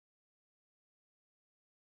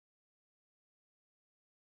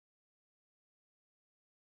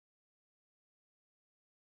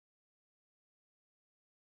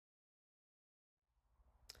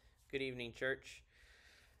Good evening, church.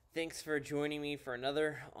 Thanks for joining me for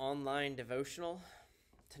another online devotional.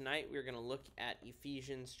 Tonight we're going to look at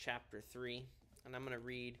Ephesians chapter 3, and I'm going to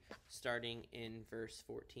read starting in verse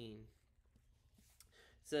 14. It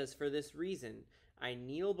says, "For this reason I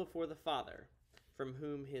kneel before the Father, from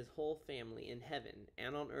whom his whole family in heaven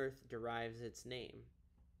and on earth derives its name.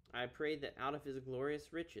 I pray that out of his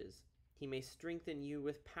glorious riches he may strengthen you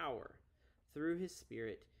with power through his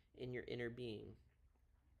Spirit in your inner being,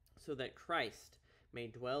 so that Christ may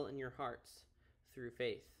dwell in your hearts through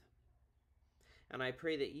faith. And I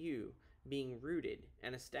pray that you, being rooted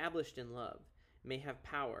and established in love, may have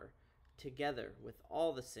power, together with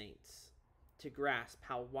all the saints, to grasp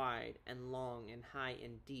how wide and long and high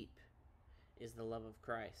and deep is the love of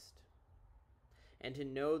Christ, and to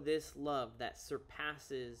know this love that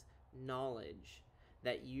surpasses knowledge,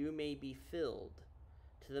 that you may be filled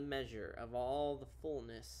to the measure of all the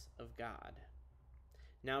fullness of God.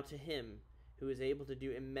 Now to him who is able to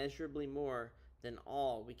do immeasurably more than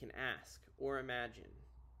all we can ask or imagine,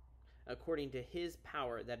 according to his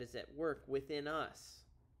power that is at work within us,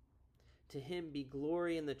 to him be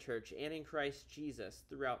glory in the church and in Christ Jesus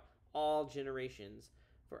throughout all generations,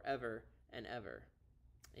 forever and ever.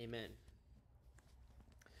 Amen."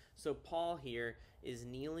 So Paul here is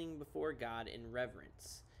kneeling before God in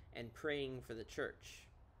reverence and praying for the church.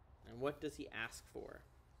 And what does he ask for?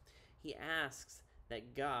 He asks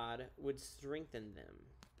that God would strengthen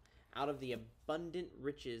them out of the abundant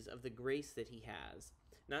riches of the grace that he has.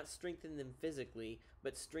 Not strengthen them physically,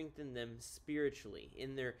 but strengthen them spiritually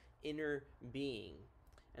in their inner being.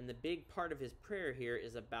 And the big part of his prayer here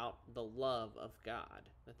is about the love of God,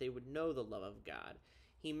 that they would know the love of God.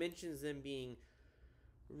 He mentions them being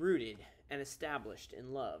rooted and established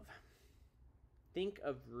in love. Think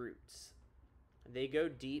of roots. They go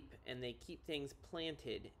deep and they keep things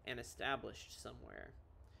planted and established somewhere.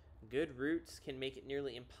 Good roots can make it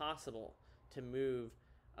nearly impossible to move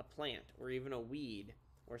a plant or even a weed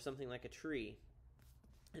or something like a tree.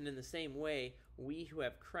 And in the same way, we who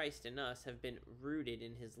have Christ in us have been rooted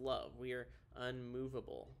in his love. We are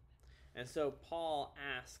unmovable. And so Paul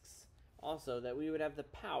asks also that we would have the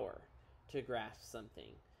power to grasp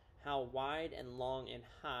something, how wide and long and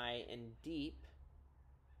high and deep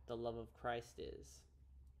the love of Christ is.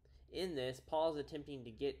 In this, Paul is attempting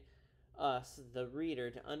to get us, the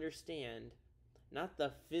reader, to understand not the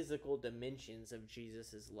physical dimensions of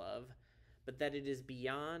Jesus' love, but that it is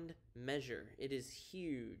beyond measure. It is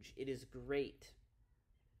huge. It is great.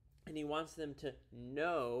 And he wants them to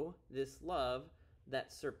know this love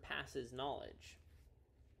that surpasses knowledge.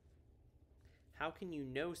 How can you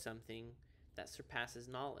know something that surpasses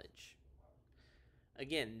knowledge?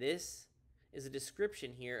 Again, this is a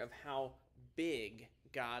description here of how big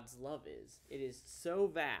God's love is. It is so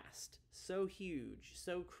vast, so huge,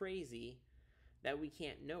 so crazy that we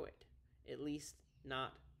can't know it, at least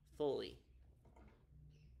not fully.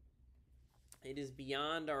 It is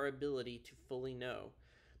beyond our ability to fully know,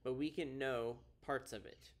 but we can know parts of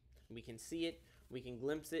it. We can see it, we can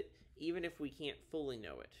glimpse it, even if we can't fully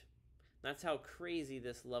know it. That's how crazy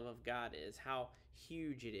this love of God is, how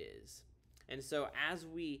huge it is. And so as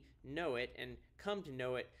we know it and come to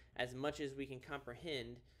know it as much as we can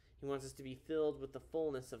comprehend, he wants us to be filled with the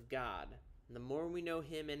fullness of God. And the more we know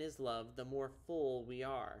him and his love, the more full we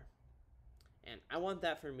are. And I want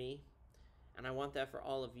that for me, and I want that for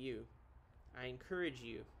all of you. I encourage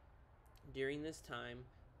you, during this time,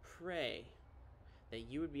 pray that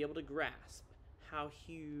you would be able to grasp how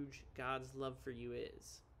huge God's love for you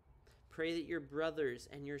is. Pray that your brothers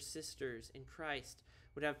and your sisters in Christ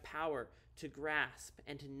would have power to grasp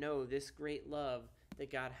and to know this great love that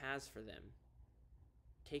God has for them.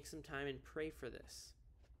 Take some time and pray for this.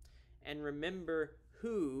 And remember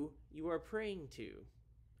who you are praying to.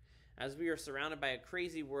 As we are surrounded by a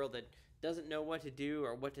crazy world that doesn't know what to do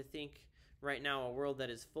or what to think right now, a world that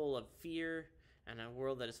is full of fear and a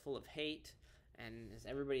world that is full of hate, and as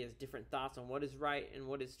everybody has different thoughts on what is right and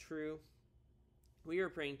what is true, we are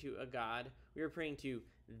praying to a God. We are praying to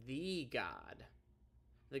the God.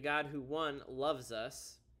 The God who, one, loves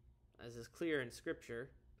us, as is clear in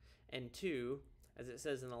Scripture, and two, as it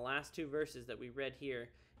says in the last two verses that we read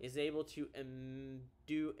here, is able to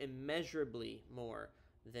do immeasurably more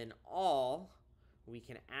than all we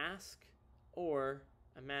can ask or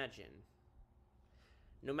imagine.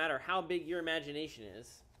 No matter how big your imagination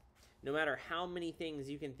is, no matter how many things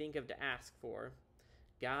you can think of to ask for,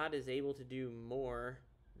 God is able to do more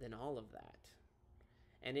than all of that.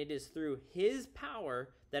 And it is through his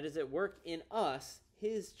power that is at work in us,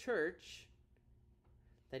 his church,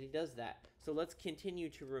 that he does that. So let's continue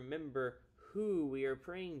to remember who we are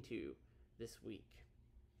praying to this week.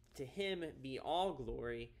 To him be all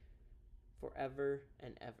glory forever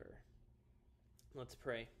and ever. Let's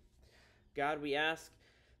pray. God, we ask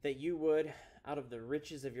that you would, out of the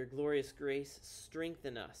riches of your glorious grace,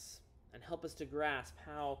 strengthen us and help us to grasp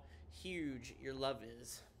how huge your love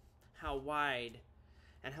is, how wide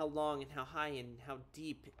and how long and how high and how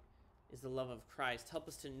deep is the love of Christ. Help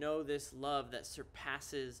us to know this love that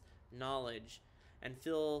surpasses knowledge and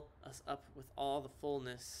fill us up with all the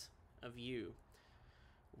fullness of you.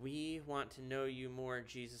 We want to know you more,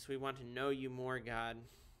 Jesus. We want to know you more, God.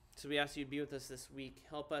 So we ask you to be with us this week.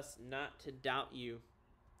 Help us not to doubt you.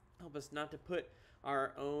 Help us not to put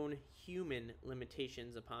our own human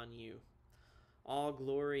limitations upon you. All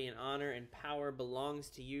glory and honor and power belongs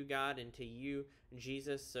to you, God, and to you,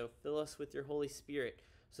 Jesus. So fill us with your Holy Spirit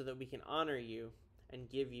so that we can honor you and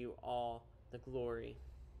give you all the glory.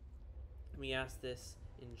 We ask this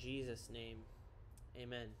in Jesus' name.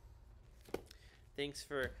 Amen. Thanks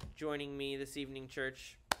for joining me this evening,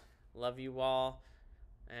 church. Love you all,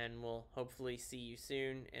 and we'll hopefully see you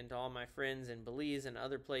soon. And to all my friends in Belize and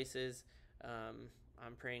other places,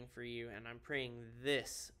 I'm praying for you, and I'm praying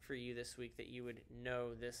this for you this week, that you would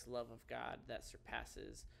know this love of God that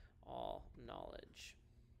surpasses all knowledge.